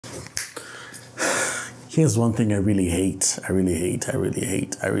Here's one thing I really hate. I really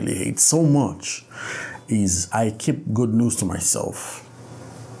hate so much is I keep good news to myself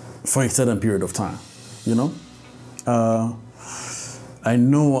for a certain period of time, you know? I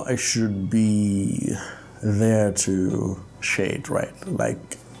know I should be there to share it, right?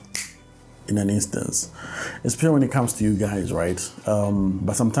 Like in an instance, especially when it comes to you guys, right?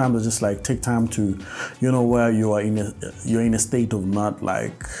 But sometimes I just like take time to, you know, where you're in a state of not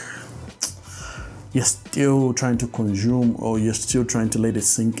like, you're still trying to consume or you're still trying to let it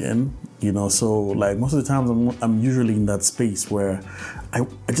sink in, you know? So like most of the times I'm usually in that space where I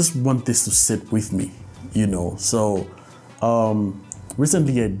just want this to sit with me, you know? So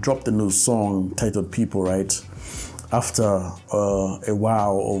recently I dropped a new song titled People, right? After a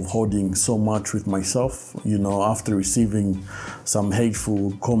while of holding so much with myself, you know, after receiving some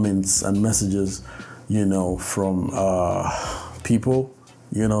hateful comments and messages, you know, from people,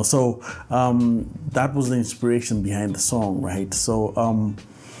 you know, so that was the inspiration behind the song, right? So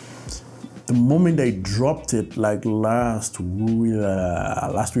the moment I dropped it, like last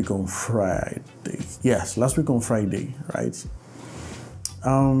week on Friday, yes, last week on Friday, right?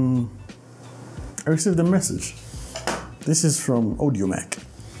 I received a message. This is from Audiomack,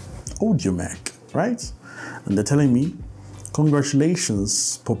 right? And they're telling me,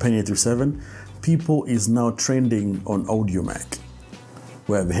 congratulations, Popenia37, People is now trending on Audiomack.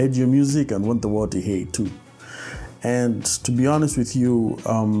 We have heard your music and want the world to hear it too. And to be honest with you,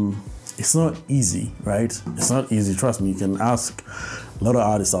 it's not easy, right? It's not easy, trust me. You can ask a lot of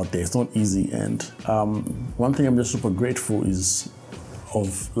artists out there, it's not easy. And one thing I'm just super grateful is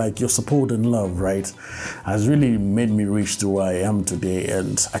of like your support and love, right, has really made me reach to where I am today.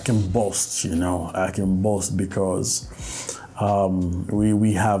 And I can boast, you know, I can boast because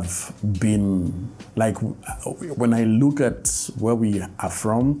we have been, like, when I look at where we are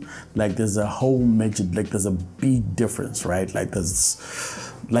from, like there's a whole major, like there's a big difference, right? Like there's,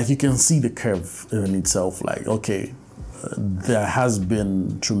 like you can see the curve in itself, like, okay, there has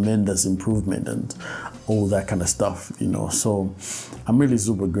been tremendous improvement and all that kind of stuff, you know. So I'm really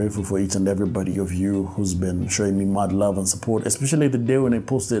super grateful for each and everybody of you who's been showing me mad love and support, especially the day when I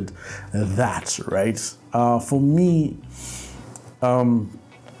posted that, right? For me,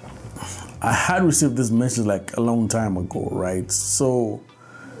 I had received this message like a long time ago, right? So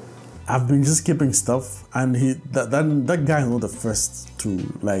I've been just keeping stuff, and that guy is not the first to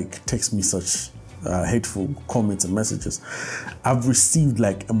like text me such hateful comments and messages. I've received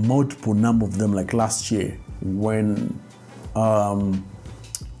like a multiple number of them, like last year when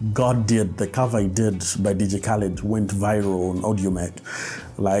God Did, the cover I did by DJ Khaled went viral on Audiomack.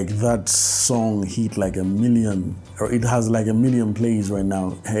 Like that song hit like 1 million, or it has like 1 million plays right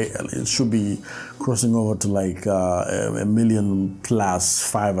now. Hey, it should be crossing over to like 1 million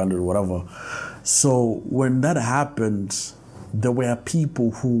plus 500, whatever. So when that happened, there were people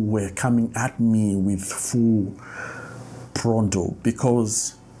who were coming at me with full pronto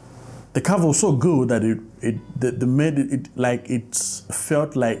because the cover was so good that they made it like it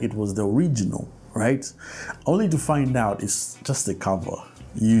felt like it was the original, right? Only to find out it's just the cover,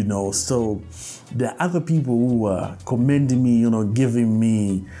 you know. So there are other people who were commending me, you know, giving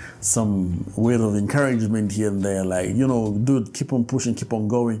me some word of encouragement here and there, like, you know, dude, keep on pushing, keep on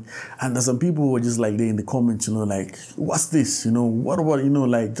going. And there's some people who were just like there in the comments, you know, like, what's this, you know, what about, you know,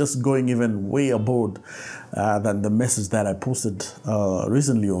 like just going even way above than the message that I posted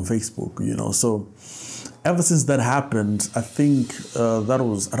recently on Facebook, you know. So ever since that happened, I think that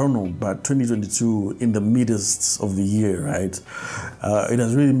was, I don't know, but 2022 in the midst of the year, right? It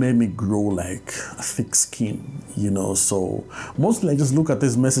has really made me grow like a thick skin, you know. So mostly I just look at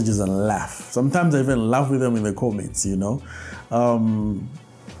these messages and laugh. Sometimes I even laugh with them in the comments, you know.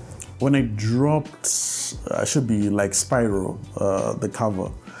 When I dropped, I should be like Spiral, the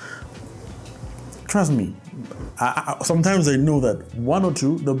cover. Trust me, sometimes I know that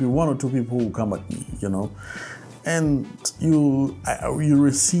there'll be one or two people who come at me, you know, and you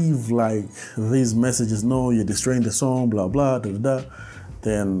receive like these messages, no, you're destroying the song, blah, blah, da, da, da.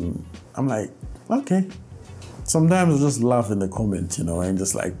 Then I'm like, okay. Sometimes I just laugh in the comments, you know, and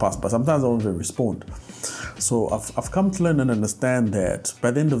just like pass, but sometimes I won't even respond. So I've come to learn and understand that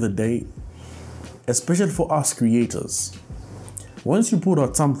by the end of the day, especially for us creators, once you put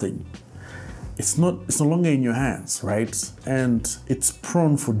out something, it's no longer in your hands, right? And it's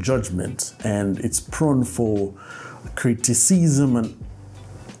prone for judgment, and it's prone for criticism and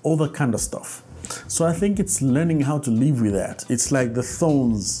all that kind of stuff. So I think it's learning how to live with that. It's like the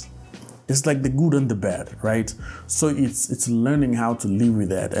thorns, it's like the good and the bad, right? So it's learning how to live with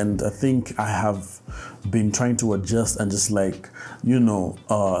that. And I think I have been trying to adjust and just like, you know,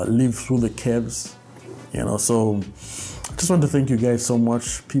 live through the curves, You know, so I just want to thank you guys so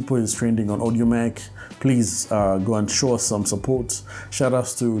much. People is trending on Audiomack. Please go and show us some support. Shout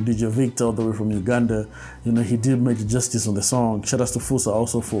outs to DJ Victor all the way from Uganda. You know, he did make justice on the song. Shout outs to Fusa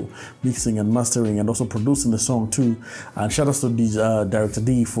also for mixing and mastering and also producing the song too. And shout outs to DJ, Director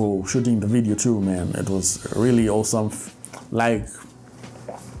D for shooting the video too, man. It was really awesome. Like,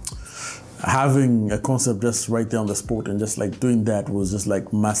 having a concept just right there on the spot and just like doing that was just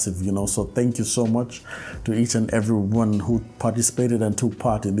like massive, you know. So thank you so much to each and everyone who participated and took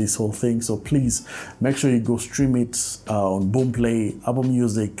part in this whole thing. So please make sure you go stream it on Boomplay, Apple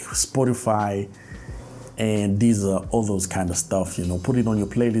Music, Spotify, and Deezer, all those kind of stuff, you know. Put it on your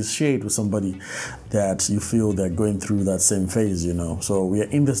playlist, share it with somebody that you feel they're going through that same phase, you know. So we are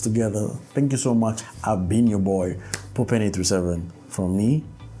in this together. Thank you so much. I've been your boy, Pope837. From me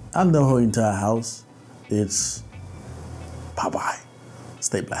and the whole entire house, it's bye-bye.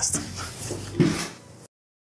 Stay blessed.